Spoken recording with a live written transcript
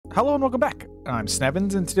Hello and welcome back. I'm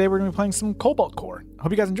Snevens, and today we're going to be playing some Cobalt Core.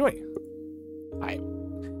 Hope you guys enjoy. Hi.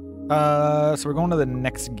 So we're going to the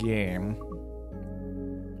next game.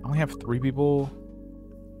 I only have 3 people.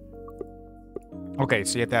 Okay,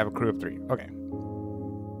 so you have to have a crew of 3. Okay.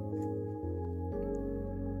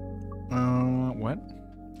 What?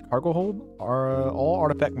 Cargo hold? All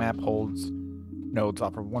artifact map holds nodes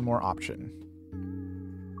offer one more option.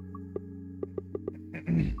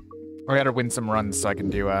 I gotta win some runs so I can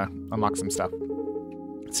do unlock some stuff.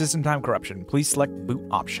 System time corruption. Please select boot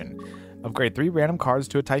option. Upgrade 3 random cards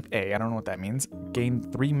to a type A. I don't know what that means. Gain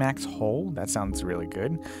 3 max hull. That sounds really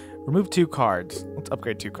good. Remove 2 cards. Let's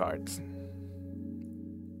upgrade 2 cards.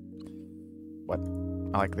 What?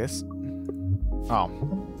 I like this. Oh.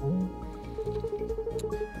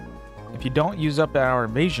 If you don't use up our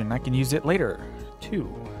invasion, I can use it later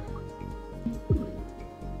too.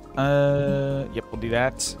 Yep, we'll do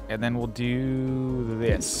that. And then we'll do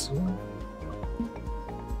this.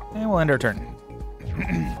 And we'll end our turn.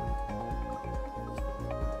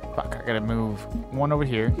 Fuck, I gotta move 1 over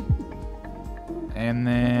here. And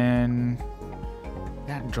then...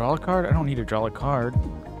 draw a card? I don't need to draw a card.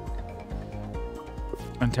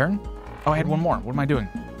 End turn? Oh, I had 1 more. What am I doing?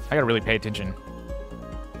 I gotta really pay attention.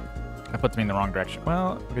 That puts me in the wrong direction.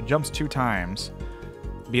 Well, if it jumps 2 times,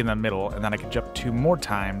 be in the middle, and then I could jump 2 more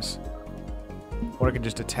times. Or I could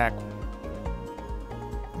just attack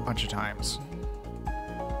a bunch of times.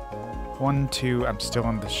 1, 2, I'm still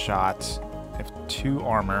on the shot. I have 2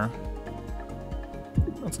 armor.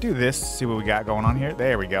 Let's do this, see what we got going on here.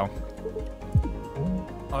 There we go.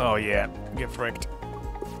 Oh yeah, get fricked.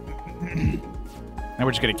 Now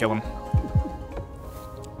we're just gonna kill him.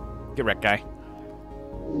 Get wrecked, guy.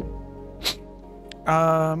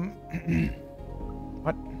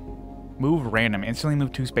 What? Move random. Instantly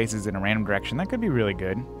move 2 spaces in a random direction. That could be really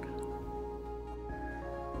good.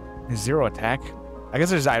 0 attack. I guess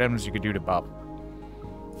there's items you could do to buff.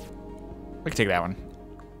 We can take that one.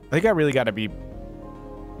 I think I really got to be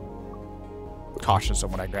cautious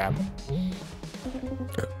on what I grab.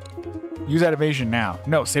 Use that evasion now.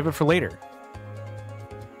 No, save it for later.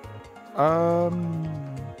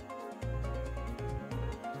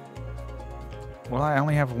 Well, I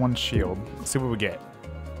only have 1 shield. Let's see what we get.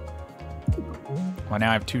 Well, now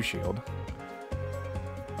I have 2 shield.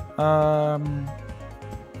 Let's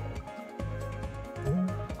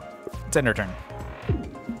end our turn.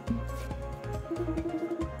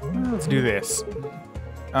 Let's do this.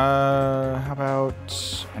 How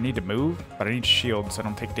about... I need to move, but I need shield so I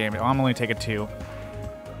don't take damage. Oh, I'm only taking 2.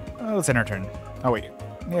 Let's end our turn. Oh, wait.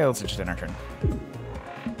 Yeah, let's just end our turn.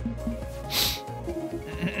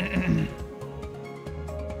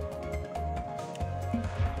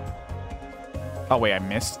 Oh, wait, I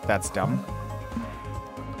missed. That's dumb.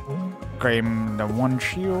 Claim the 1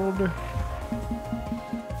 shield.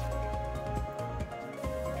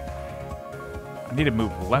 I need to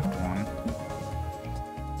move left 1.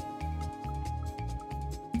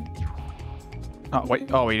 Oh,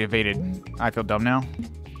 wait. Oh, wait, evaded. I feel dumb now.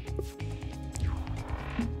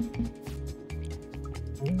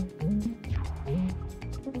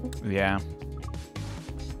 Yeah.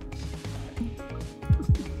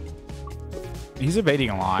 He's evading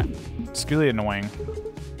a lot. It's really annoying.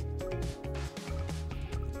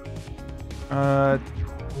 Yeah,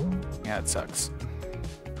 it sucks.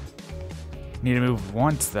 Need to move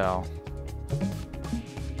once, though.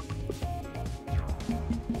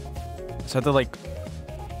 So I have to, like,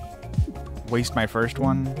 waste my first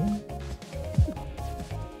one.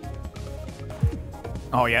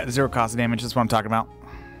 Oh, yeah, 0 cost damage. That's what I'm talking about.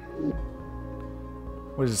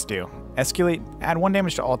 What does this do? Escalate. Add 1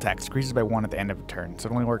 damage to all attacks. Decreases by 1 at the end of a turn. So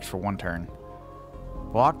it only works for 1 turn.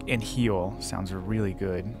 Block and heal. Sounds really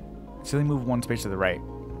good. Silly move 1 space to the right.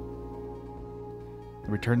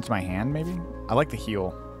 Returns to my hand, maybe? I like the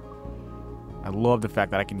heal. I love the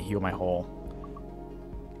fact that I can heal my hull.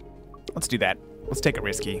 Let's do that. Let's take it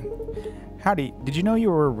risky. Howdy. Did you know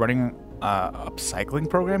you were running a upcycling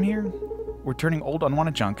program here? We're turning old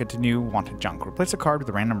unwanted junk into new wanted junk. Replace a card with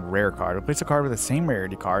a random rare card. Replace a card with the same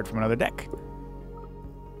rarity card from another deck.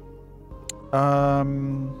 I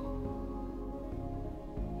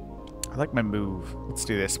like my move. Let's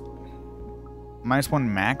do this. -1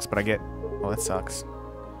 max, but I get... Oh, that sucks.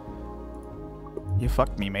 You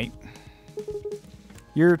fucked me, mate.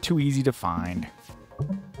 You're too easy to find.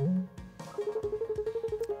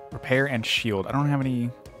 Repair and shield. I don't have any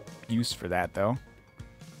use for that, though.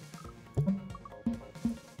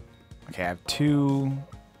 Okay, I have 2.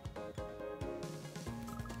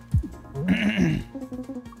 And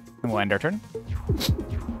we'll end our turn.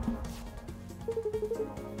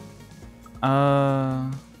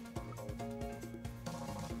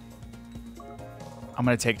 I'm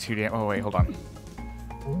gonna take 2 damage. Oh wait, hold on.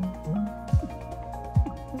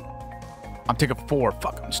 I'm taking 4.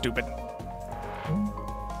 Fuck, I'm stupid.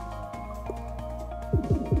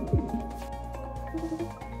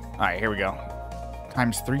 Alright, here we go.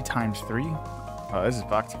 Times 3 times 3. Oh, this is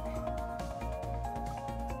fucked.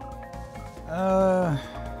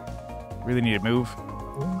 Really need to move.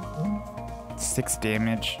 6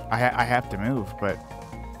 damage. I have to move, but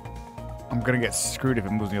I'm gonna get screwed if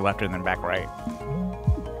it moves me left and then back right.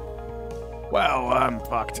 Well, I'm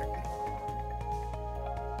fucked.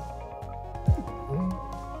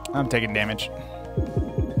 I'm taking damage.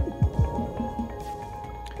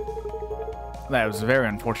 That was very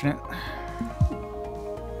unfortunate.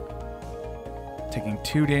 Taking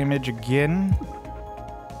 2 damage again.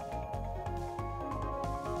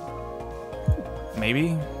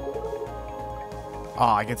 Maybe?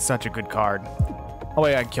 Oh, I get such a good card. Oh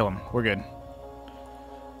wait, I can kill him. We're good.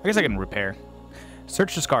 I guess I can repair.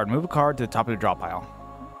 Search discard. Move a card to the top of the draw pile.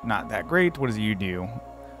 Not that great. What does you do?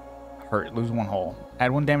 Hurt. Lose 1 hull.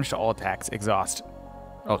 Add 1 damage to all attacks. Exhaust.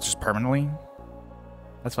 Oh, it's just permanently?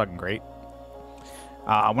 That's fucking great.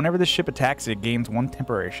 Whenever the ship attacks, it gains 1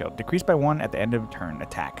 temporary shield. Decreased by 1 at the end of turn.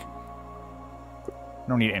 Attack. I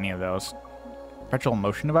don't need any of those. Perpetual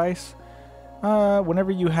motion device.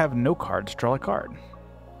 Whenever you have no cards, draw a card.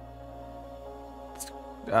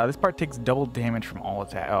 This part takes double damage from all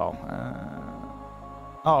attack.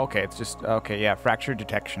 Oh, okay. It's just okay. Yeah, fracture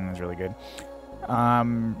detection is really good.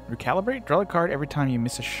 Recalibrate. Draw a card every time you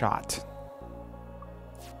miss a shot.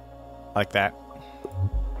 Like that.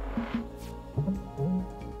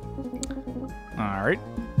 All right.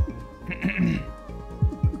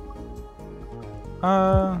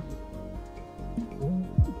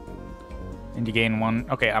 And you gain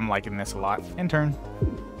 1. Okay, I'm liking this a lot. In turn.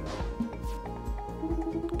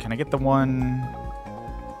 Can I get the 1?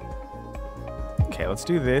 Okay, let's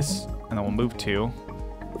do this, and then we'll move 2,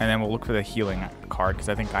 and then we'll look for the healing card because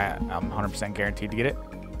I think I'm 100% guaranteed to get it.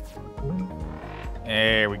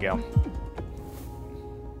 There we go.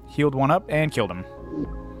 Healed 1 up and killed him.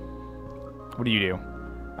 What do you do?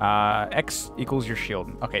 X equals your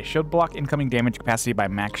shield. Okay, shield block incoming damage capacity by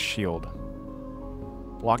max shield.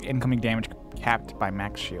 Block incoming damage capped by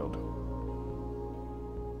max shield.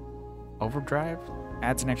 Overdrive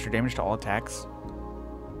adds an extra damage to all attacks.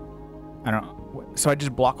 I don't know. So I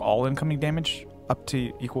just block all incoming damage up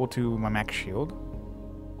to equal to my max shield.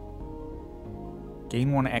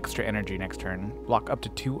 Gain 1 extra energy next turn. Block up to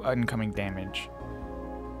 2 incoming damage.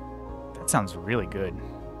 That sounds really good.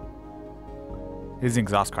 It is an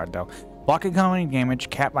exhaust card though. Block incoming damage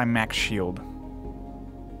capped by max shield.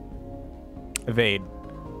 Evade.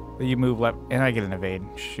 You move left, and I get an evade.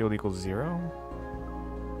 Shield equals 0.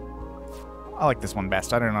 I like this one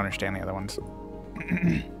best. I don't understand the other ones.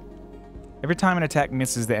 Every time an attack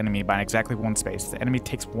misses the enemy by exactly 1 space, the enemy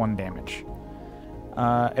takes 1 damage.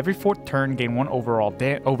 Every 4th turn, gain 1 overall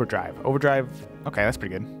overdrive. Overdrive. Okay, that's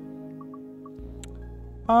pretty good.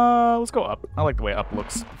 Let's go up. I like the way up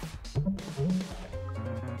looks.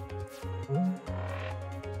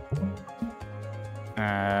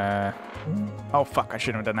 Oh fuck, I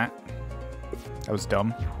shouldn't have done that. That was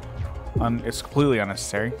dumb. It's completely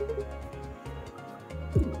unnecessary.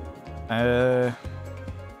 Let's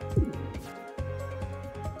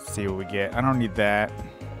see what we get. I don't need that.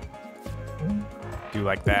 Do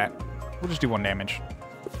like that. We'll just do 1 damage.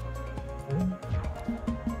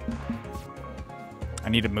 I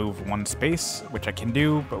need to move 1 space, which I can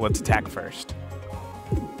do, but let's attack first.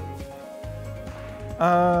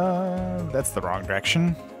 That's the wrong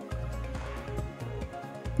direction.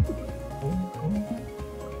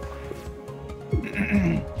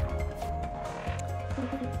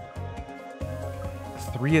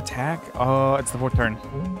 Three attack? Oh, it's the 4th turn.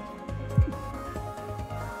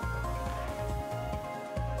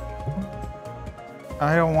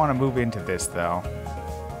 I don't want to move into this, though.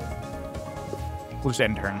 We'll just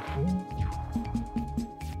end turn.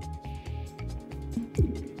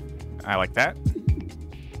 I like that.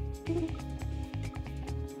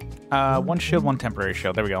 1 shield, 1 temporary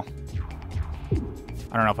shield. There we go.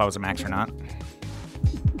 I don't know if I was a max or not.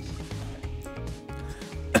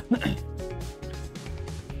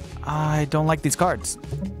 I don't like these cards.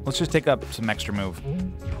 Let's just take up some extra move.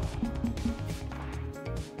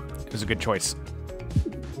 It was a good choice.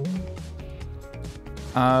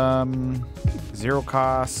 0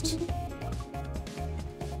 cost.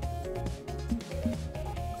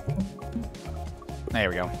 There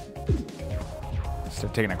we go. Instead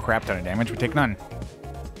of taking a crap ton of damage, we take none.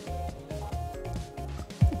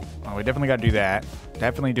 Oh, we definitely got to do that.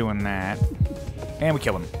 Definitely doing that. And we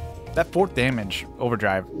kill him. That 4th damage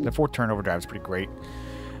overdrive, the 4th turn overdrive is pretty great.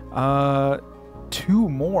 2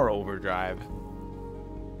 more overdrive.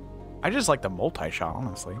 I just like the multi-shot,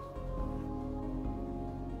 honestly.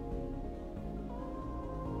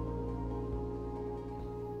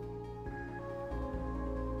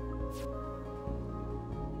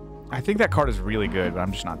 I think that card is really good, but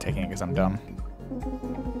I'm just not taking it because I'm dumb.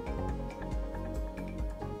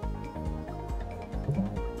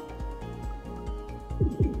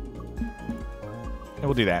 Yeah,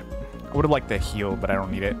 we'll do that. I would have liked the heal, but I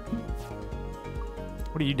don't need it.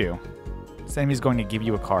 What do you do? Sammy's going to give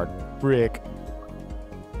you a card. Brick.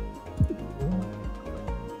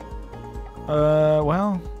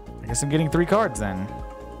 Well, I guess I'm getting 3 cards then.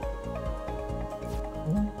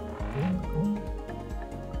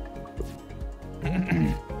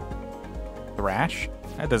 Thrash?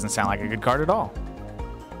 That doesn't sound like a good card at all.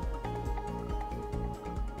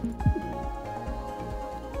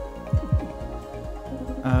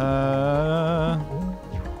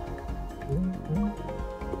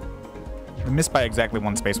 The miss by exactly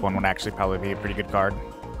 1 space 1 would actually probably be a pretty good card.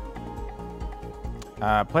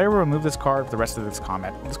 Player will remove this card for the rest of this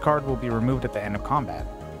combat. This card will be removed at the end of combat.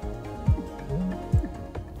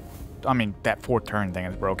 I mean, that 4th turn thing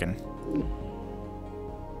is broken.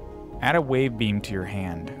 Add a wave beam to your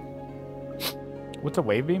hand. What's a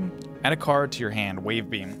wave beam? Add a card to your hand. Wave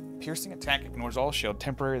beam. Piercing attack ignores all shield.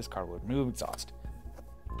 Temporary. This card will remove exhaust.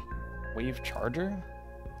 Wave charger?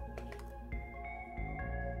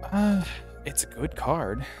 It's a good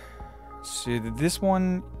card. So this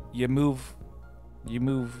one, you move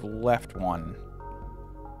left 1.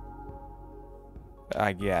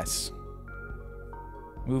 I guess.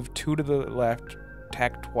 Move 2 to the left.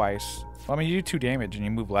 Attack twice. Well, I mean, you do 2 damage and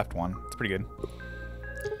you move left 1. It's pretty good.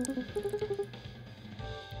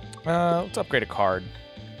 Let's upgrade a card.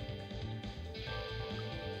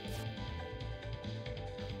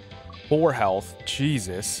 4 health.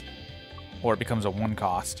 Jesus. Or it becomes a 1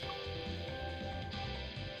 cost.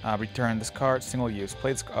 Return this card. Single use.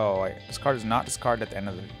 Play this. Oh, this card is not discarded at the end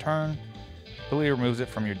of the turn. Ability removes it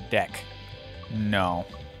from your deck. No.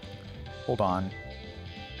 Hold on.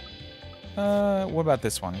 What about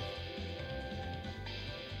this one?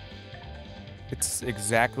 It's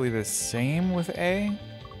exactly the same with A.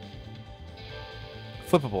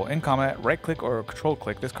 Flippable. In combat, right click or control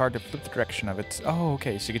click this card to flip the direction of its... Oh,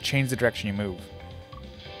 okay. So you can change the direction you move.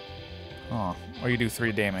 Oh, or you do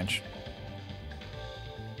 3 damage.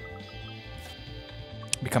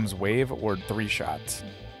 Becomes wave or 3 shots.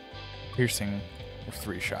 Piercing or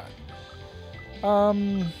 3 shot.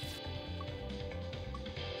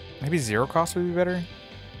 Maybe 0 cost would be better.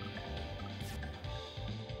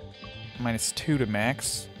 -2 to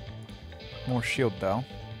max. More shield though.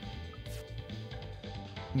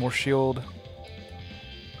 More shield.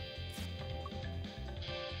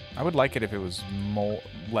 I would like it if it was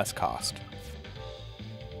less cost.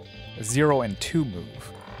 A 0 and 2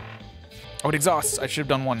 move. Oh, it exhausts. I should have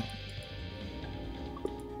done 1.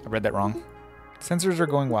 I read that wrong. Sensors are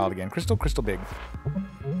going wild again. Crystal, crystal big.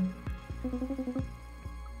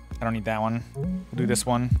 I don't need that one. We'll do this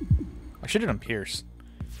one. I should have done Pierce.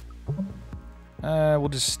 We'll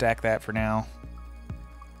just stack that for now.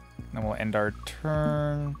 Then we'll end our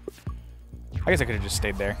turn. I guess I could have just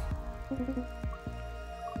stayed there.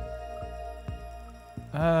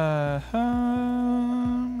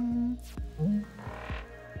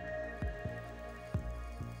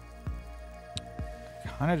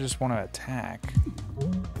 Kinda just want to attack.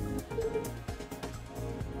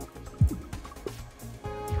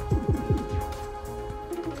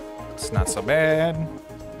 It's not so bad.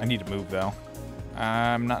 I need to move though.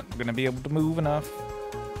 I'm not gonna be able to move enough.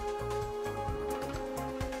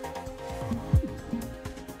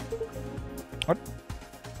 What?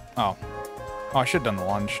 Oh. Oh, I should have done the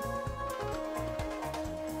lunge.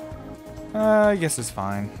 I guess it's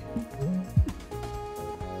fine.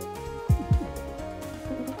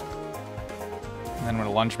 And then I'm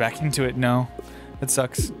gonna lunge back into it. No, that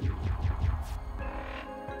sucks.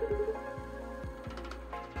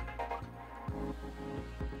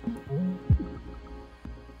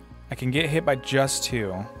 I can get hit by just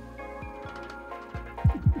 2.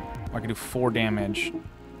 I can do 4 damage.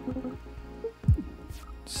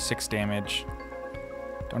 6 damage.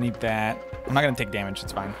 Don't need that. I'm not gonna take damage,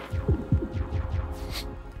 it's fine.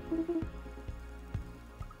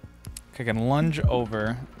 Okay, I can lunge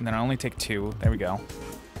over, and then I only take 2. There we go.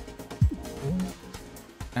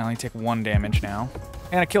 I only take 1 damage now.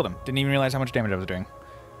 And I killed him. Didn't even realize how much damage I was doing.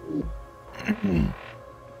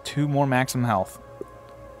 2 more maximum health.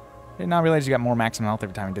 Did not realize you got more maximum health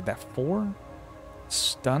every time I did that. 4?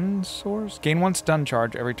 Stun source? Gain 1 stun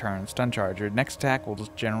charge every turn. Stun charge. Your next attack will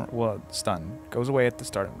just stun. Goes away at the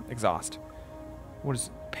start. Exhaust. What is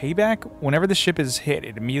payback? Whenever the ship is hit,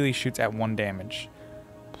 it immediately shoots at 1 damage.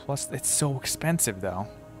 Plus, it's so expensive though.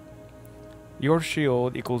 Your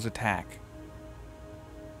shield equals attack.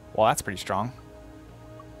 Well, that's pretty strong.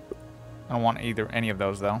 I don't want any of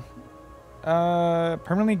those though.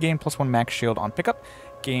 Permanently gain +1 max shield on pickup.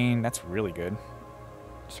 Gain, that's really good.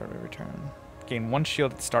 Start of every turn. Gain 1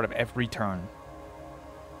 shield at the start of every turn.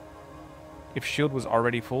 If shield was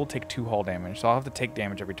already full, take 2 hull damage. So I'll have to take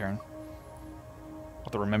damage every turn. I'll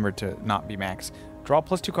have to remember to not be max. Draw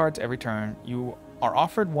 +2 cards every turn. You are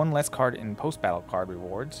offered 1 less card in post-battle card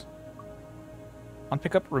rewards. On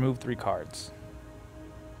pickup, remove 3 cards.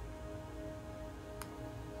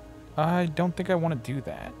 I don't think I want to do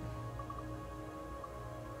that.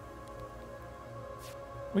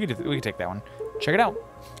 We could take that one. Check it out.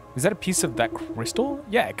 Is that a piece of that crystal?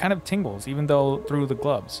 Yeah, it kind of tingles, even though through the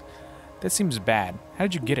gloves. That seems bad. How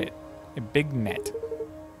did you get it? A big net.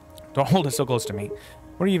 Don't hold it so close to me.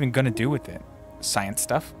 What are you even gonna do with it? Science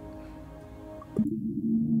stuff.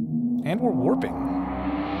 And we're warping.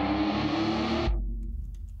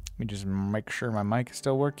 Let me just make sure my mic is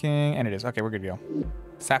still working. And it is. Okay, we're good to go.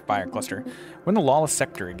 Sapphire cluster. We're in the lawless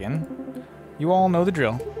sector again. You all know the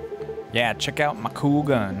drill. Yeah, check out my cool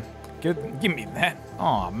gun. Give me that.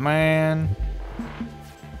 Aw, man.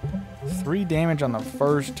 3 damage on the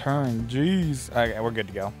first turn. Jeez. Okay, we're good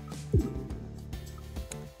to go.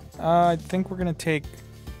 I think we're gonna take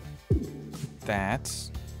that.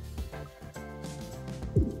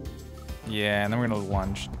 Yeah, and then we're gonna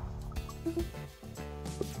lunge.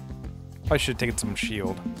 Probably should have taken some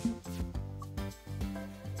shield.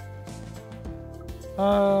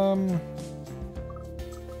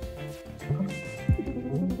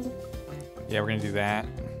 Yeah, we're gonna do that.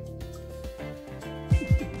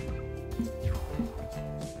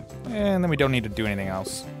 And then we don't need to do anything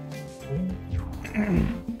else.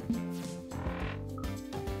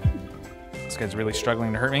 This guy's really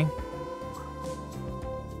struggling to hurt me.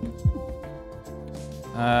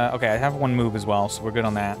 Okay, I have 1 move as well, so we're good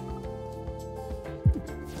on that.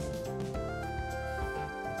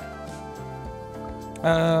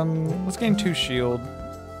 Let's gain 2 shield.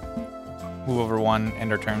 Move over 1,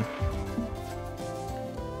 end our turn.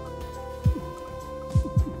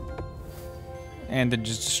 And then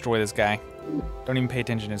just destroy this guy. Don't even pay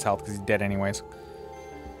attention to his health because he's dead anyways.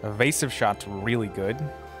 Evasive shot's really good.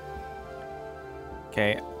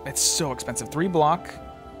 Okay, it's so expensive. 3 block.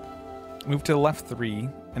 Move to the left 3,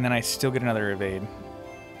 and then I still get another evade.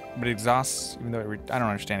 But it exhausts, even though I don't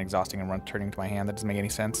understand exhausting and returning to my hand. That doesn't make any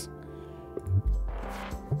sense.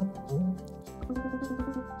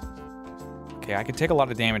 Okay, I could take a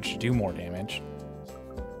lot of damage to do more damage.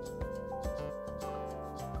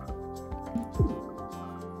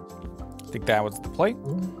 I think that was the play.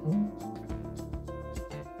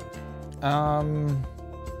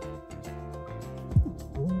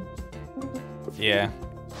 Yeah.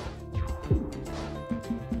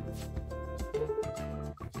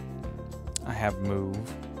 I have move.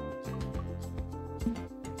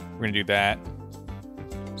 We're gonna do that.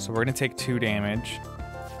 So we're gonna take 2 damage.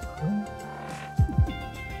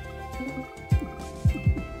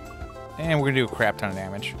 And we're gonna do a crap ton of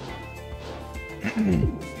damage.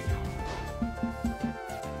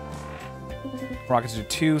 Rockets do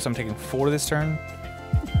 2, so I'm taking 4 this turn.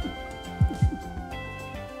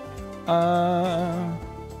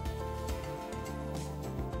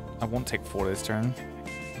 I won't take 4 this turn.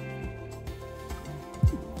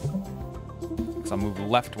 So I'll move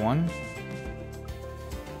left 1.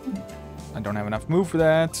 I don't have enough move for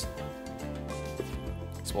that.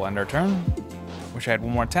 So we'll end our turn. Wish I had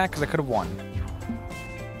 1 more attack because I could have won.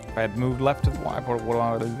 If I had moved left to the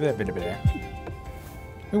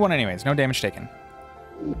we won anyways, no damage taken.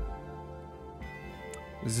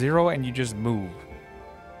 0 and you just move.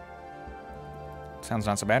 Sounds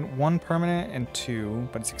not so bad. 1 permanent and 2,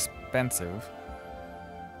 but it's expensive.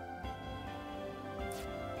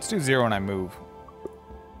 Let's do 0 and I move.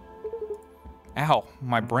 Ow,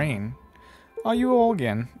 my brain. Oh, you all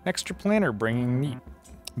again. Extra planner being neat.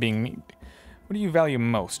 What do you value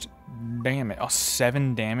most? Damn it. Oh,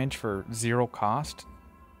 7 damage for 0 cost?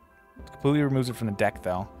 It completely removes it from the deck,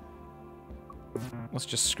 though. Let's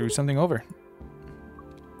just screw something over.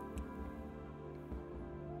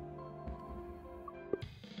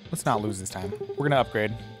 Let's not lose this time. We're gonna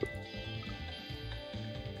upgrade.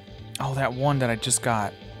 Oh, that one that I just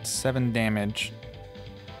got. 7 damage.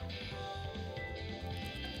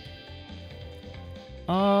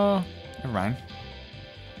 Never mind.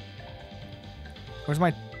 Where's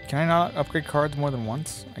my Can I not upgrade cards more than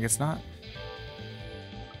once? I guess not.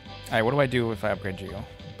 Alright, what do I do if I upgrade you?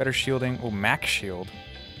 Better shielding. Oh, max shield.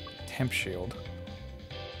 Temp shield.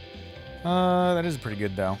 That is pretty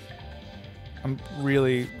good, though. I'm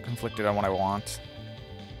really conflicted on what I want.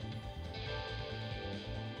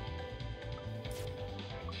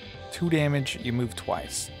 Two damage, you move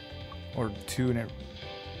twice. Or 2 and it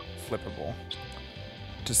flippable.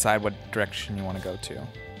 Decide what direction you want to go to.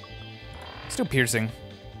 Still piercing.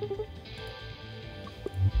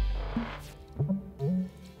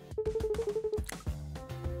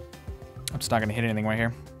 I'm just not going to hit anything right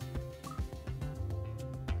here.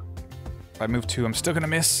 If I move 2, I'm still going to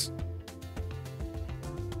miss.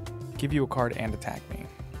 Give you a card and attack me.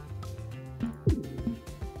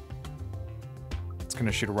 It's going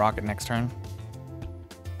to shoot a rocket next turn.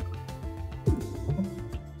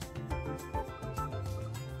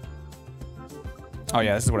 Oh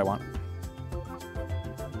yeah, this is what I want.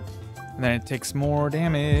 And then it takes more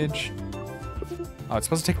damage. Oh, it's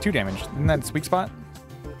supposed to take 2 damage. Isn't that its weak spot?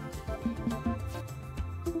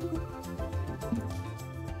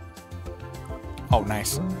 Oh,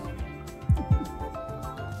 nice.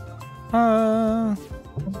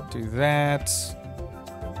 Do that.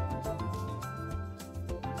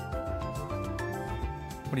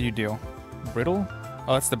 What do you do? Brittle?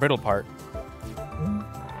 Oh, that's the brittle part.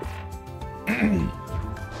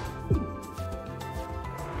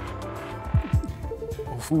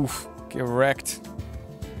 Oof, get wrecked.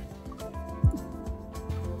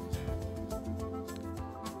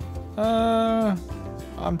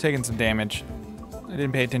 I'm taking some damage. I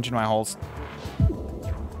didn't pay attention to my holes.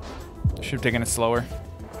 Should have taken it slower.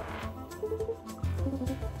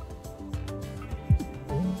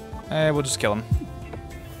 We'll just kill him.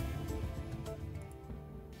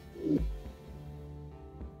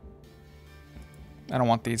 I don't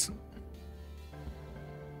want these.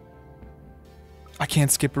 I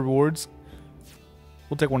can't skip rewards.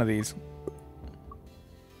 We'll take one of these.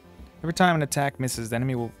 Every time an attack misses, the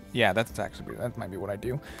enemy will... Yeah, that might be what I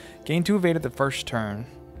do. Gain 2 evade at the first turn.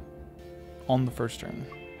 On the first turn.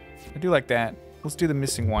 I do like that. Let's do the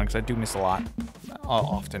missing one, because I do miss a lot.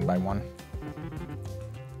 Often by 1.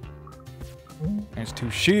 There's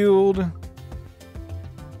 2 shield.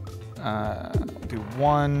 Do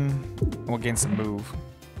 1. We'll gain some move.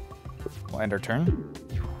 We'll end our turn.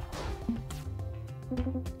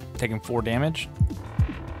 Taking 4 damage.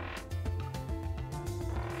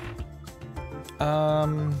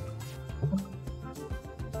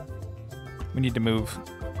 We need to move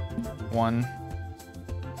 1.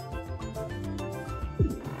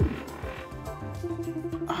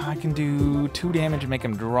 I can do 2 damage and make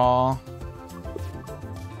him draw.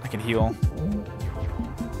 I can heal.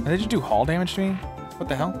 Did they just do haul damage to me? What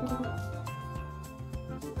the hell?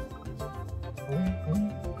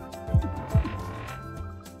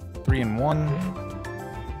 Three and 1.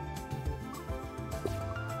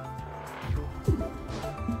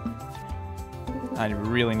 I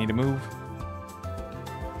really need to move.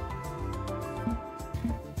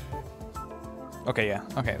 Okay, yeah.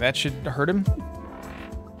 Okay, that should hurt him.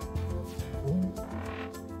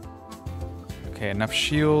 Okay, enough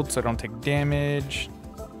shield so I don't take damage.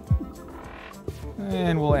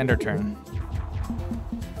 And we'll end our turn.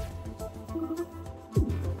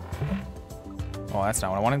 Oh, that's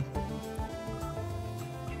not what I wanted.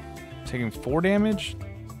 Taking 4 damage?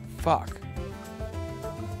 Fuck.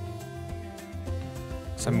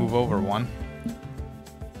 So I move over 1.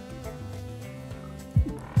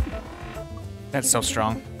 That's so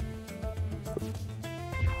strong.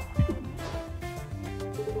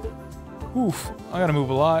 Oof, I gotta move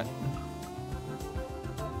a lot.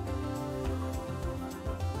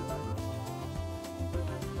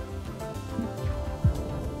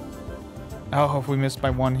 Oh, if we missed by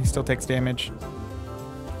 1, he still takes damage.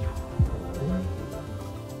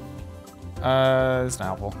 It's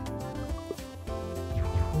not helpful.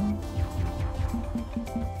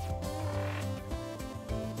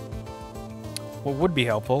 What would be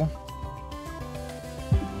helpful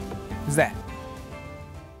is that.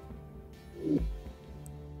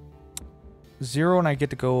 0 and I get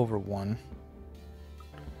to go over 1.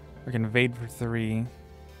 I can evade for 3.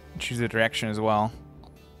 Choose a direction as well.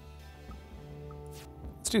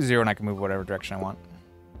 Let's do 0 and I can move whatever direction I want.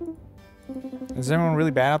 Is everyone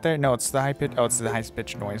really bad out there? No, it's the high pitch. Oh, it's the high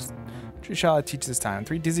pitched noise. What shall I teach this time?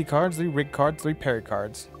 3 dizzy cards, 3 rig cards, 3 parry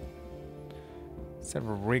cards.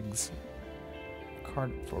 Several rigs.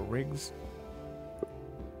 Card for rigs.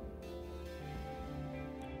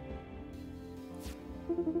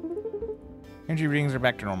 Energy readings are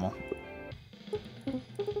back to normal.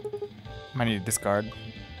 Might need to discard.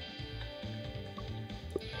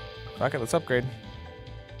 Fuck it, let's upgrade.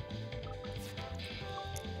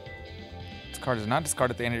 This card is not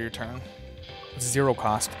discarded at the end of your turn. It's 0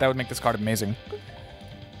 cost. That would make this card amazing.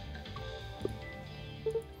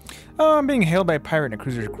 Oh, I'm being hailed by a pirate in a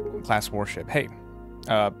cruiser class warship. Hey.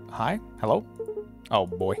 Hi? Hello? Oh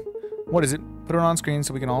boy. What is it? Put it on screen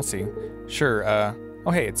so we can all see. Sure, oh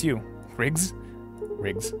hey, it's you. Riggs?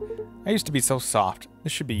 Riggs. I used to be so soft.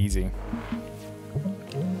 This should be easy.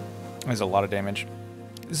 There's a lot of damage.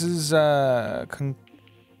 This is,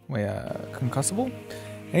 concussible?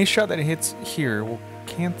 Any shot that hits here will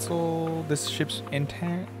cancel this ship's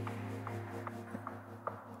intent.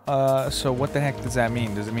 So what the heck does that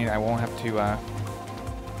mean? Does it mean I won't have to,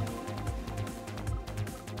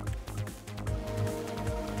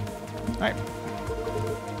 Alright.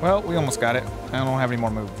 Well, we almost got it. I don't have any more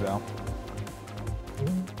moves, though.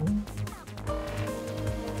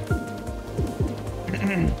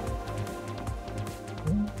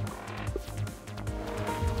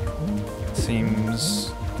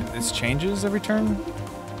 Seems... this changes every turn?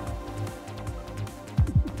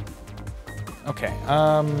 Okay,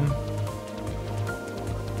 can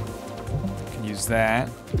use that.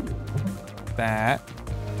 That.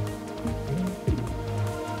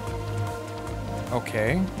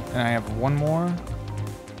 Okay, and I have one more.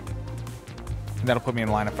 That'll put me in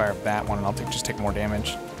line of fire of that one, and I'll just take more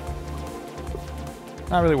damage.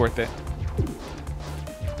 Not really worth it.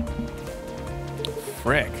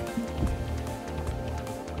 Frick.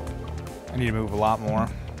 I need to move a lot more.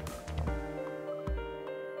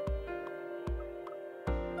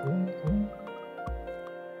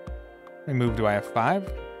 How many move do I have?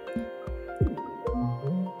 5?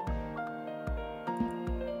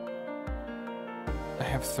 I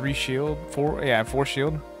have 3 shield. 4? Yeah, I have 4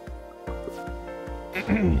 shield. Do I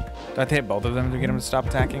have to hit both of them to get them to stop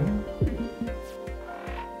attacking?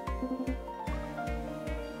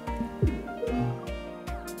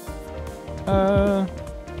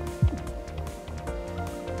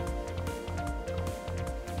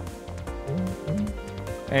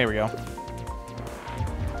 There we go.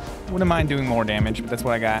 Wouldn't mind doing more damage, but that's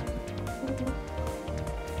what I got.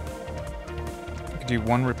 I could do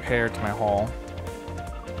 1 repair to my hull.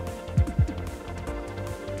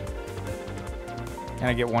 And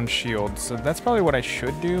I get 1 shield, so that's probably what I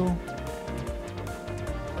should do.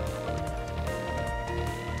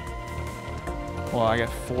 Well, I got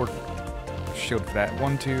 4 shield for that.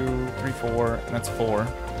 1, 2, 3, 4, and that's 4.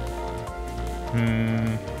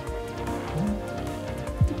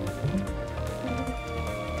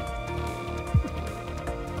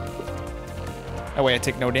 That way I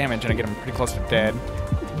take no damage and I get him pretty close to dead.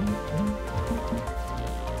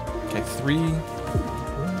 Okay, 3.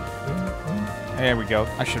 There we go.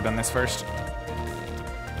 I should have done this first.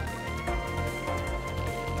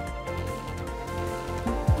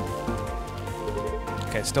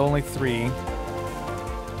 Okay, still only 3.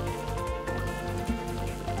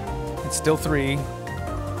 It's still 3.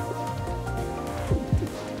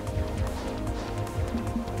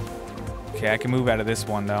 Okay, I can move out of this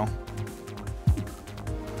one though.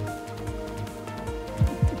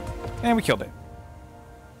 And we killed it.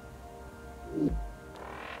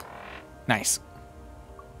 Nice.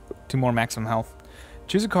 2 more maximum health.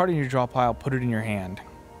 Choose a card in your draw pile, put it in your hand.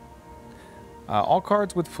 All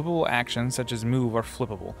cards with flippable actions, such as move, are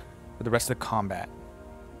flippable for the rest of the combat.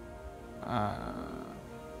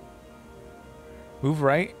 Move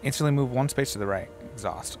right, instantly move 1 space to the right.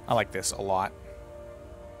 Exhaust. I like this a lot.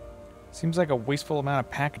 Seems like a wasteful amount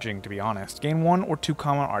of packaging, to be honest. Gain 1 or 2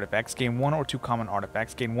 common artifacts. Gain 1 or 2 common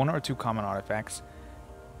artifacts. Gain 1 or 2 common artifacts.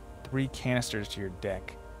 3 canisters to your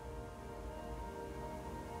deck.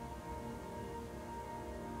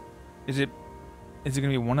 Is it gonna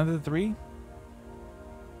be one of the 3?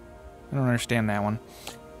 I don't understand that one.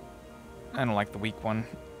 I don't like the weak one.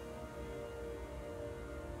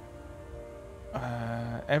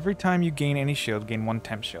 Every time you gain any shield, gain 1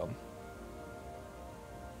 temp shield.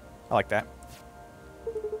 I like that.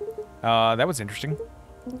 That was interesting.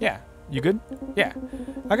 Yeah. You good? Yeah.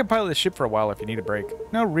 I could pilot this ship for a while if you need a break.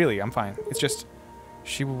 No, really, I'm fine. It's just,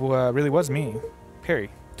 she really was me. Perry,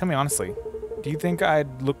 tell me honestly, do you think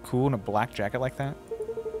I'd look cool in a black jacket like that?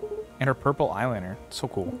 And her purple eyeliner. So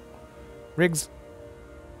cool. Riggs.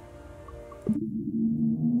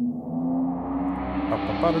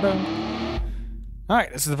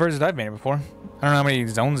 Alright, this is the first that I've made it before. I don't know how many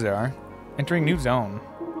zones there are. Entering new zone.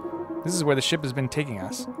 This is where the ship has been taking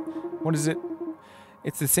us. What is it?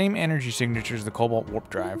 It's the same energy signature as the Cobalt warp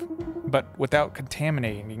drive, but without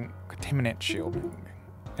contaminant shielding.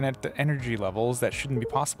 And at the energy levels, that shouldn't be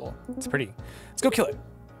possible. It's pretty. Let's go kill it.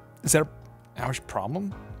 Is that our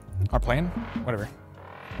problem? Our plan? Whatever.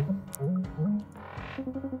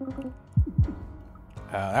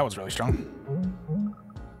 That was really strong.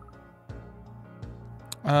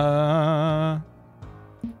 I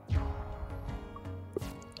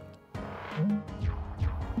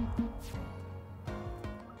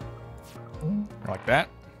like that.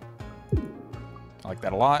 I like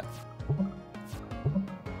that a lot.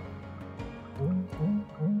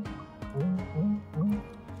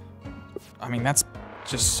 I mean, that's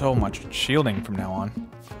just so much shielding from now on.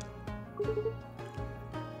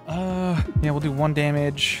 Yeah, we'll do 1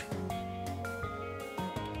 damage.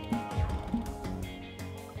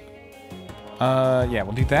 Yeah,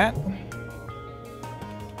 we'll do that.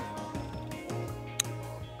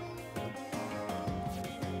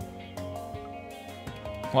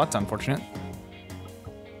 Well, that's unfortunate.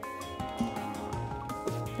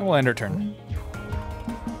 And we'll end our turn.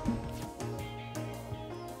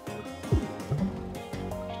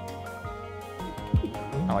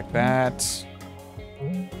 I like that.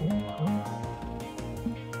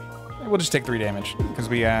 We'll just take 3 damage because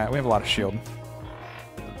we have a lot of shield.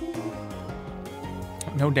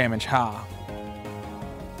 No damage, ha.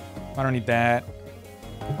 I don't need that.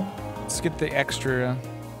 Let's get the extra.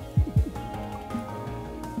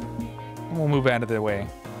 And we'll move out of the way.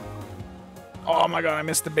 Oh my god, I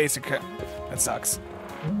missed the basic. That sucks.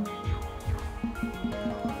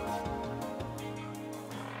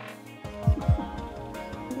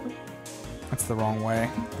 That's the wrong way.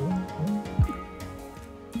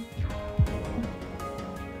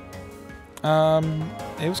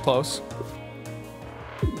 It was close.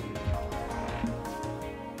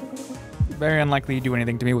 Very unlikely to do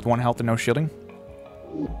anything to me with 1 health and no shielding.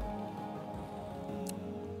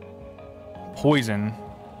 Poison.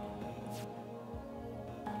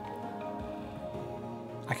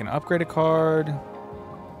 I can upgrade a card.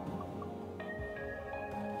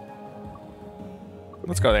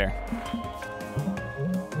 Let's go there.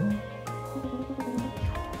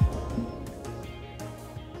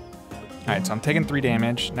 Alright, so I'm taking 3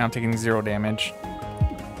 damage. Now I'm taking 0 damage.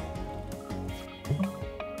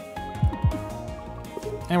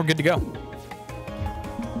 And we're good to go.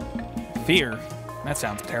 Fear. That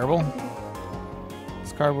sounds terrible.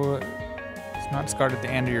 This card will... It's not discarded at the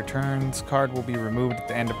end of your turn. This card will be removed at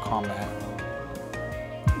the end of combat.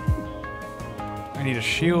 I need a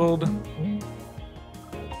shield.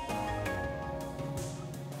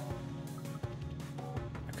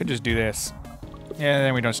 I could just do this. Yeah,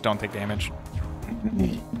 then we just don't take damage.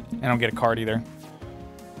 I don't get a card either.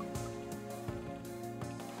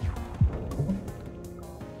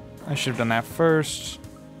 I should have done that first.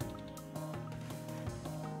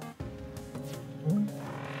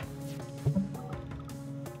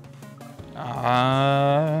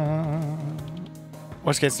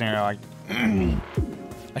 Worst case scenario, I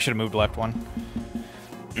should have moved left one.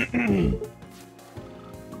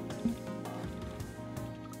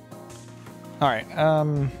 All right.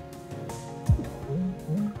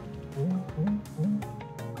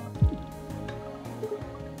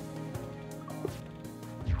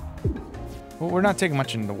 Well, we're not taking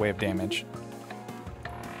much in the way of damage.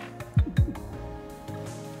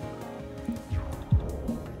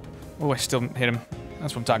 Oh, I still hit him.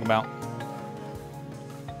 That's what I'm talking about.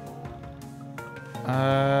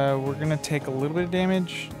 We're gonna take a little bit of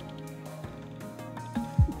damage.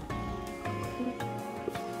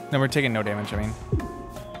 No, we're taking no damage, I mean.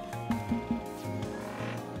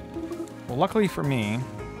 Well, luckily for me,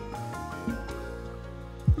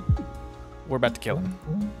 we're about to kill him.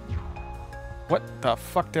 What the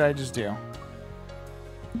fuck did I just do?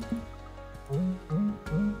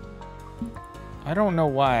 I don't know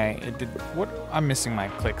why it did. What? I'm missing my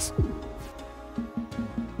clicks.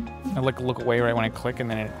 I like look away right when I click and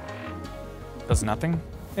then it does nothing.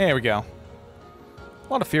 There we go. A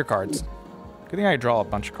lot of fear cards. Good thing I draw a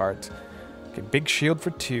bunch of cards. Okay, big shield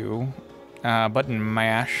for 2. Button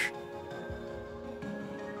mash.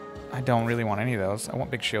 I don't really want any of those. I want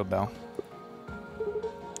big shield though.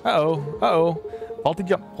 Uh-oh. Uh-oh. Vaulted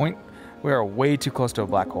jump point. We are way too close to a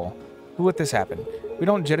black hole. Who let this happen? We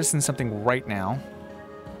don't jettison something right now.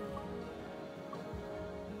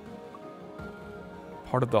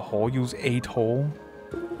 Part of the hole. Use 8 hole.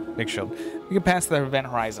 Big shield. We can pass the event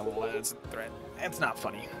horizon. Well, that's a threat. It's not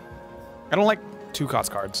funny. I don't like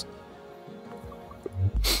 2-cost cards.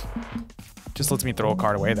 Just lets me throw a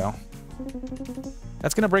card away, though.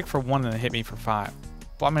 That's going to break for 1 and hit me for 5.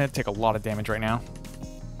 Well, I'm going to take a lot of damage right now.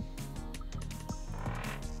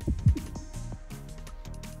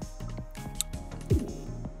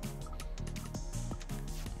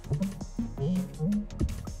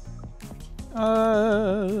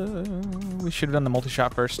 We should have done the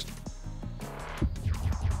multi-shot first.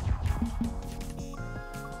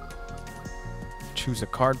 choose a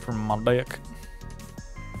card from my deck.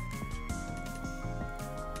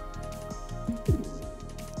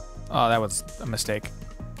 Oh, that was a mistake.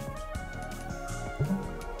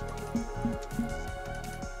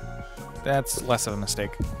 That's less of a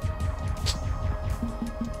mistake.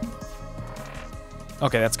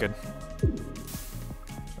 Okay, that's good.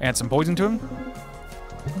 Add some poison to him.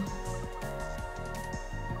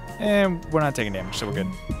 And we're not taking damage, so we're good.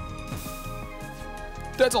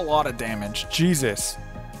 That's a lot of damage. Jesus.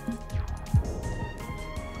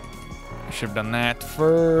 I should have done that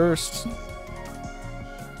first.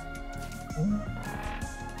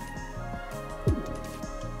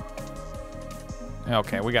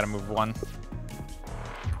 Okay, we gotta move one.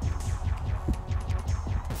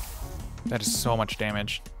 That is so much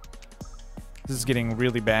damage. This is getting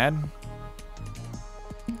really bad.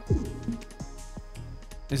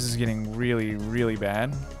 This is getting really, really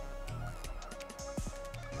bad.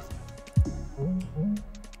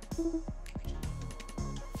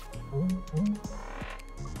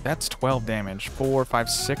 That's 12 damage. 4, 5,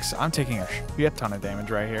 6. I'm taking a shit ton of damage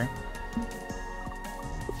right here.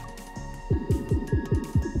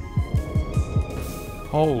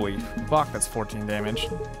 Holy fuck, that's 14 damage.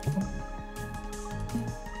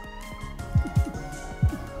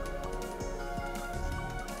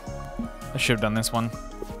 I should have done this one.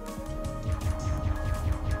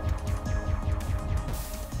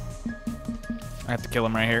 I have to kill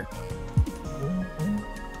him right here.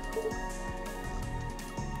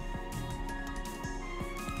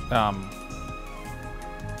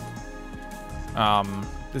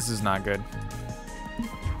 This is not good.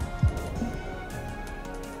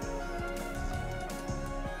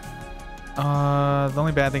 The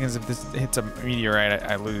only bad thing is if this hits a meteorite,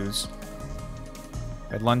 I lose.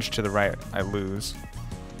 If I lunge to the right, I lose.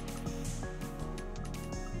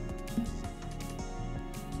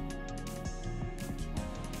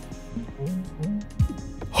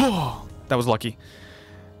 Oh, that was lucky.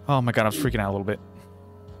 Oh my god, I was freaking out a little bit.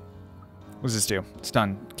 What does this do? It's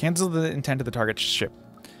done. Cancel the intent of the target ship.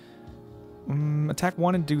 Attack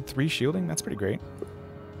 1 and do 3 shielding? That's pretty great.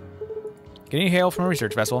 Getting hail from a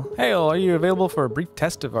research vessel. Hail, are you available for a brief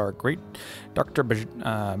test of our great Dr.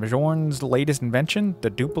 Bajorn's latest invention,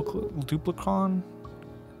 the Duplicon?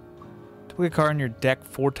 Duplicate card on your deck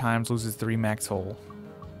 4 times, loses 3 max hull.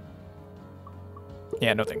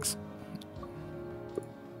 Yeah, no thanks.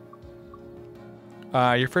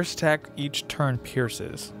 Your first attack each turn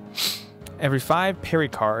pierces. Every 5 parry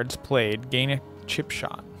cards played, gain a chip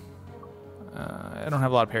shot. I don't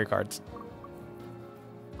have a lot of parry cards.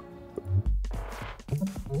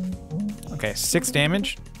 Okay, 6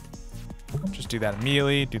 damage. Just do that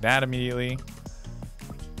immediately. Do that immediately.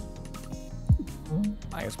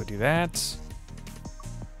 I guess we'll do that.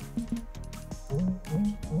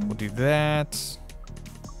 We'll do that.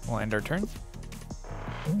 We'll end our turn.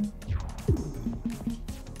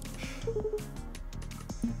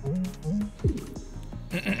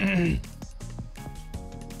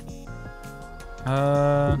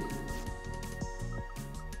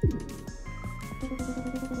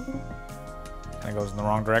 Kind of goes in the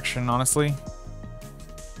wrong direction, honestly.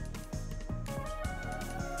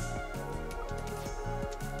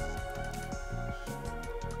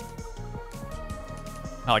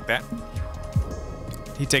 I like that.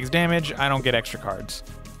 He takes damage. I don't get extra cards.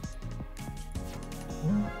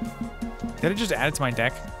 Did it just add it to my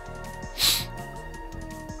deck?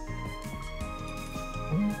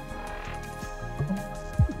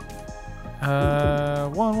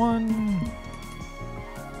 One.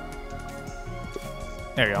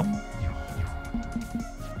 There you go.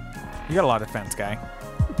 You got a lot of defense, guy.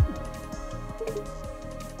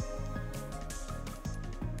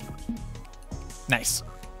 Nice.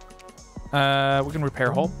 We can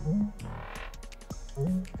repair hull.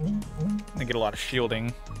 And get a lot of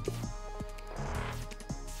shielding.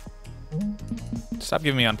 Stop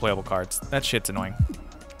giving me unplayable cards. That shit's annoying.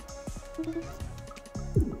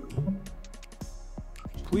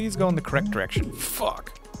 Please go in the correct direction.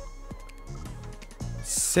 Fuck.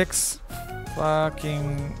 6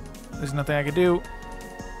 fucking... There's nothing I could do.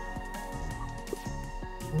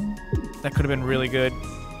 That could have been really good.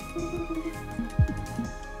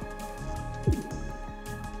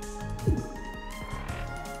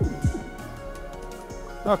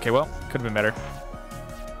 Okay, well, could have been better.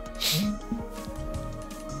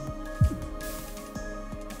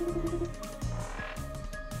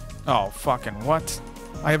 Oh, fucking what?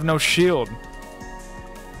 I have no shield.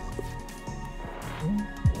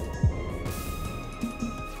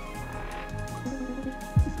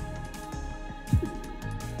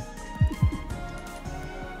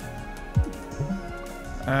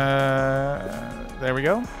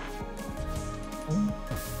 go. I'm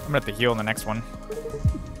gonna have to heal in the next one.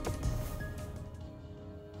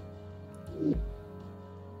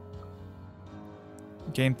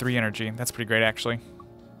 Gain 3 energy. That's pretty great, actually.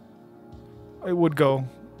 It would go.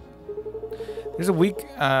 There's a weak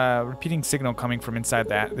repeating signal coming from inside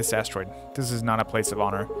this asteroid. This is not a place of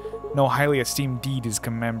honor. No highly esteemed deed is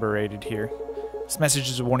commemorated here. This message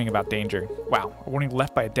is a warning about danger. Wow, a warning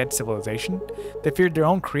left by a dead civilization? They feared their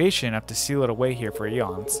own creation enough to seal it away here for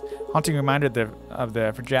eons. Haunting reminder of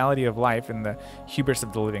the fragility of life and the hubris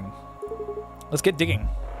of the living. Let's get digging.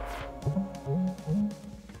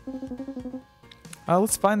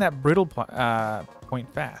 Let's find that brittle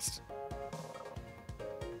point fast.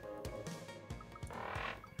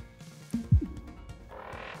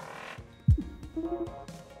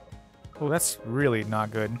 Oh, that's really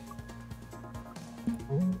not good.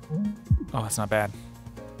 Oh, that's not bad.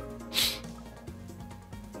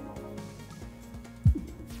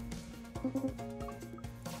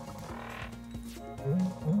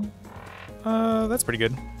 That's pretty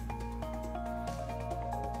good.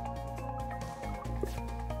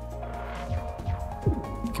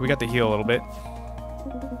 Okay, we got the heal a little bit.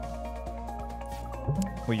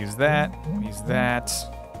 We'll use that. We'll use that.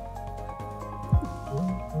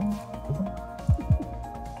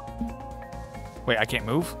 Wait, I can't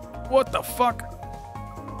move? What the fuck?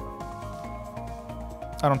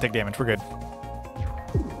 I don't take damage. We're good.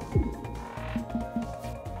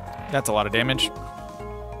 That's a lot of damage.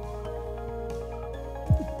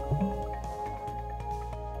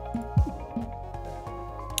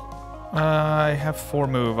 I have 4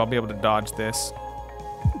 move. I'll be able to dodge this.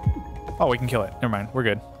 Oh, we can kill it. Never mind. We're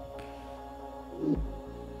good.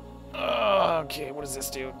 Okay, what does this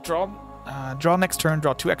do? Draw next turn.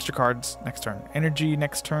 Draw 2 extra cards next turn. Energy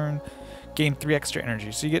next turn. Gain 3 extra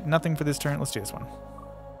energy. So you get nothing for this turn. Let's do this one.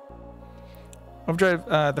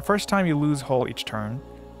 Overdrive. The first time you lose hull each turn,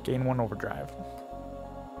 gain 1 overdrive.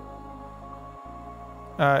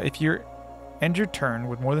 If you end your turn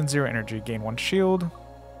with more than 0 energy, gain 1 shield.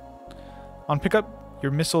 On pickup,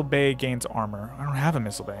 your missile bay gains armor. I don't have a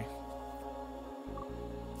missile bay.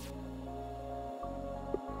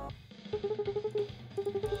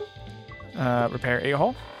 Repair a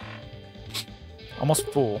hull. Almost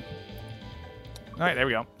full. Alright, there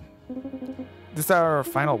we go. This is our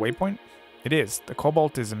final waypoint? It is. The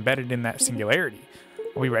Cobalt is embedded in that singularity.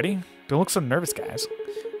 Are we ready? Don't look so nervous, guys.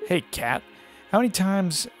 Hey, Cat. How many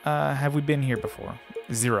times have we been here before?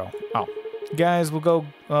 0. Oh. Guys,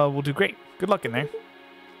 we'll do great. Good luck in there.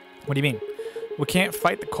 What do you mean? We can't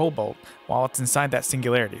fight the Cobalt while it's inside that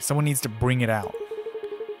singularity. Someone needs to bring it out.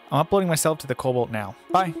 I'm uploading myself to the Cobalt now.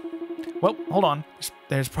 Bye. Well, hold on.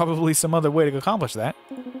 There's probably some other way to accomplish that.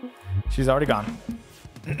 She's already gone.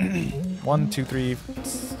 1, 2, 3,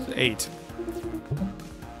 8.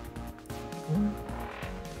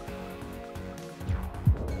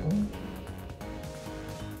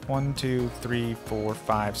 One, 2, 3, 4,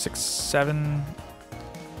 5, 6, 7.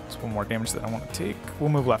 There's 1 more damage that I want to take. We'll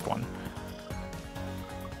move left 1.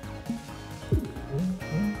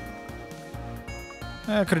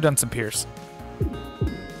 I could have done some pierce.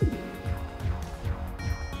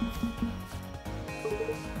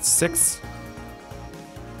 That's 6.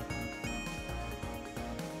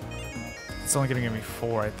 It's only going to give me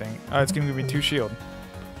 4, I think. Oh, it's going to give me 2 shield.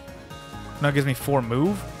 No, it gives me 4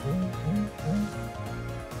 move.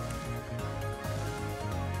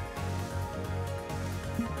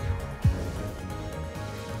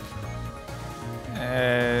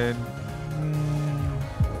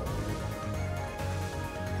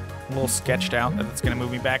 A little sketched out that it's going to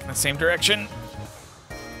move me back in the same direction.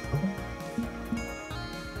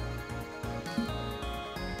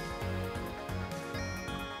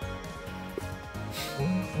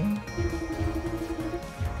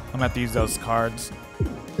 I'm going to have to use those cards.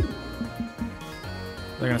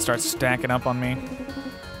 They're going to start stacking up on me.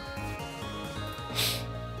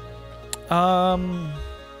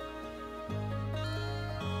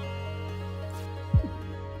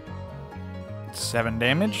 7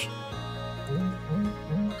 damage.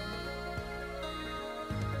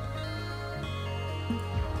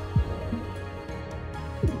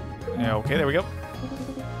 Yeah, okay, there we go.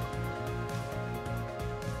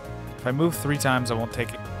 If I move 3 times, I won't take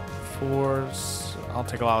 4. I'll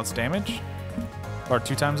take a lot less damage. Or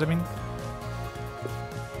 2 times, I mean.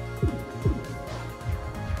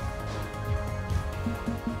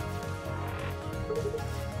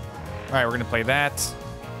 Alright, we're going to play that.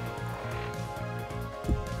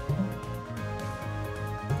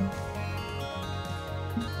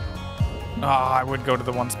 Oh, I would go to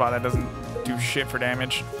the one spot that doesn't do shit for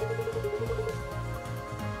damage.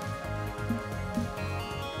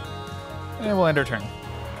 And we'll end our turn.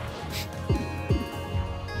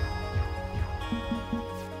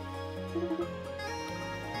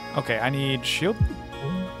 Okay, I need shield.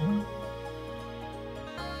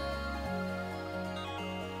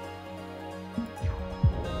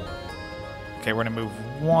 Okay, we're gonna move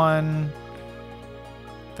 1.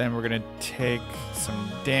 Then we're gonna take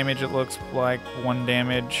some damage, it looks like. 1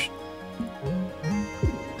 damage.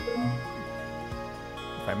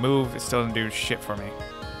 If I move, it still doesn't do shit for me.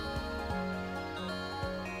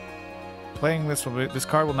 Playing this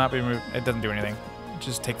card will not be removed. It doesn't do anything. It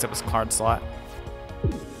just takes up this card slot.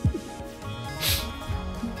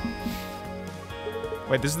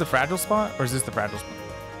 Wait, this is the fragile spot? Or is this the fragile spot?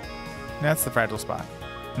 That's the fragile spot.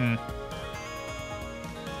 Hmm.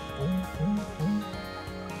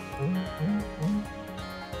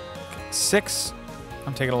 Okay, 6.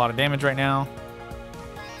 I'm taking a lot of damage right now.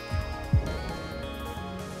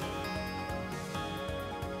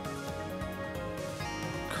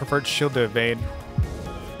 Convert shield to evade.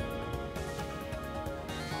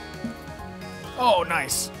 Oh,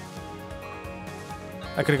 nice.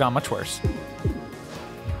 That could have gone much worse.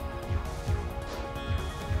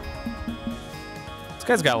 This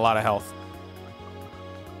guy's got a lot of health.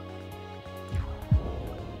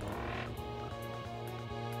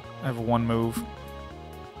 I have 1 move,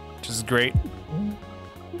 which is great.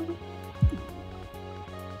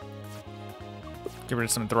 Get rid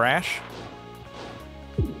of some thrash.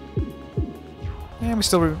 And we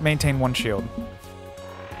still maintain 1 shield.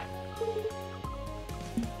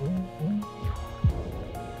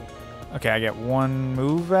 Okay, I get 1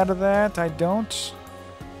 move out of that. I don't.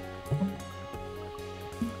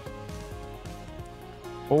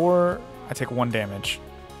 Or I take 1 damage.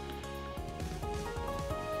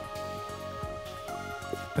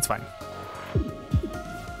 That's fine.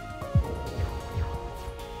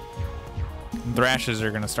 Thrashes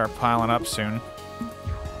are going to start piling up soon.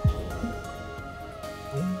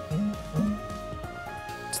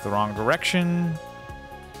 It's the wrong direction.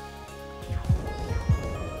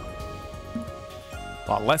 A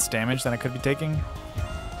lot less damage than I could be taking.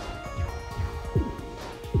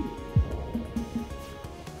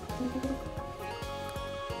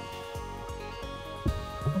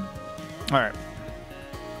 All right.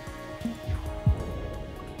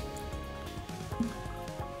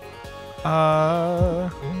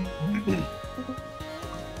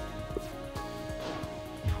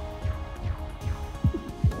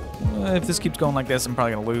 If this keeps going like this, I'm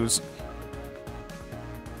probably gonna lose.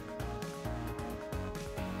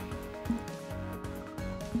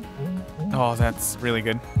 Oh, that's really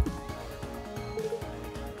good.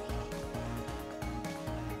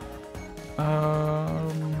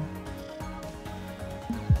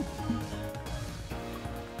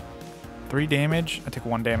 Three damage. I take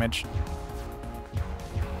 1 damage.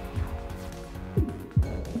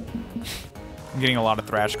 I'm getting a lot of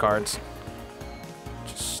thrash cards.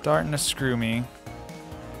 Just starting to screw me.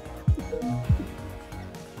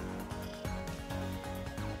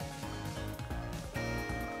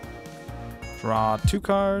 Draw 2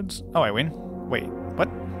 cards. Oh, I win. Wait, what?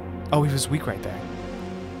 Oh, he was weak right there.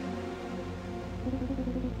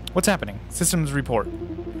 What's happening? Systems report.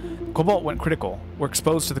 Cobalt went critical. We're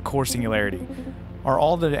exposed to the core singularity. Are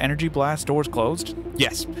all the energy blast doors closed?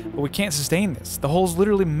 Yes, but we can't sustain this. The hole's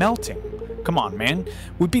literally melting. Come on, man.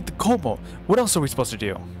 We beat the Cobalt. What else are we supposed to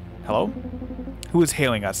do? Hello? Who is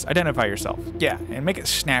hailing us? Identify yourself. Yeah, and make it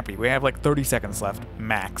snappy. We have like 30 seconds left.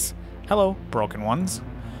 Max. Hello, broken ones.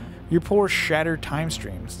 Your poor shattered time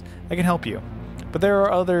streams. I can help you. But there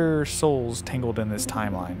are other souls tangled in this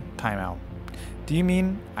timeline. Timeout. Do you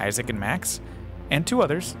mean Isaac and Max? And 2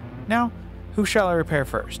 others. Now, who shall I repair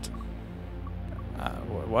first?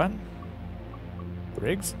 What?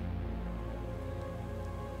 Riggs?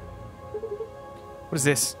 What is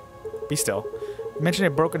this? Be still. You mentioned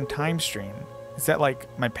a broken time stream. Is that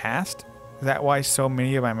like my past? Is that why so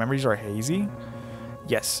many of my memories are hazy?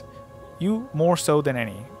 Yes. You more so than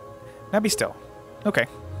any. Now be still. Okay.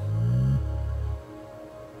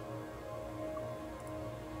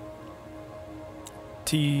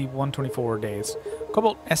 T124 days.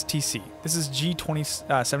 Cobalt STC. This is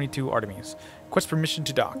G2072 Artemis. Request permission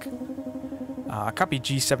to dock. Copy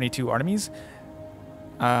G72 Artemis.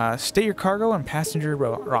 State your cargo and passenger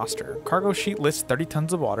roster. Cargo sheet lists 30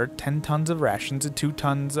 tons of water, 10 tons of rations, and 2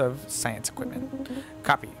 tons of science equipment.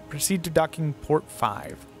 Copy. Proceed to docking port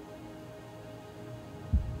 5.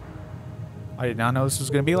 I did not know this was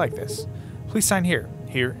going to be like this. Please sign here,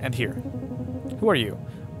 here, and here. Who are you?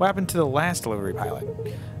 What happened to the last delivery pilot?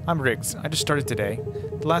 I'm Riggs. I just started today.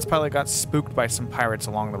 The last pilot got spooked by some pirates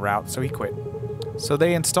along the route, so he quit. So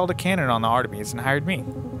they installed a cannon on the Artemis and hired me.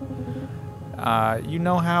 You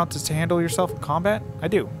know how to handle yourself in combat? I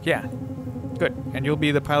do, yeah. Good. And you'll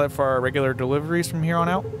be the pilot for our regular deliveries from here on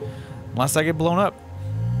out? Unless I get blown up.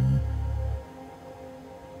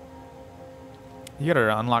 You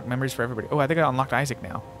gotta unlock memories for everybody. Oh, I think I unlocked Isaac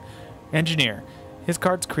now. Engineer. His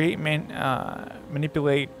cards create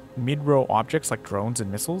manipulate mid-row objects like drones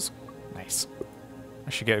and missiles. Nice.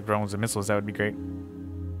 I should get drones and missiles. That would be great.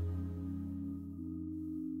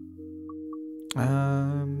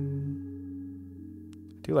 I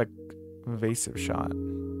do like evasive shot.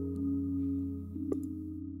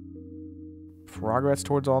 Progress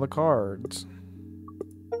towards all the cards.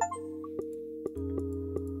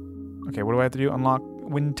 Okay, what do I have to do? Unlock,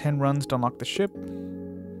 win 10 runs to unlock the ship.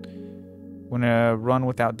 Win a run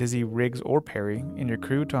without dizzy, Riggs, or Perry in your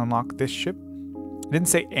crew to unlock this ship. It didn't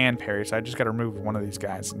say and Perry, so I just got to remove one of these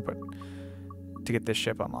guys and put to get this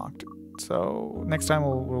ship unlocked. So next time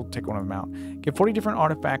we'll take one of them out. Get 40 different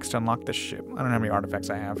artifacts to unlock this ship. I don't know how many artifacts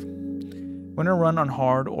I have. Win a run on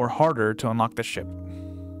hard or harder to unlock this ship.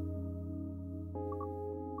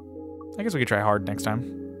 I guess we could try hard next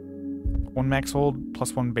time. 1 max hold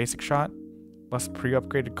plus 1 basic shot, less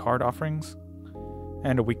pre-upgraded card offerings,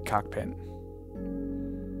 and a weak cockpit.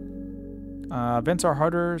 Events are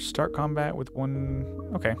harder. Start combat with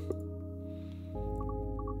 1. Okay.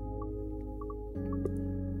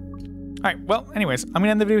 Alright, well, anyways, I'm going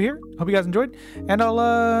to end the video here. Hope you guys enjoyed, and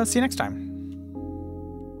I'll see you next time.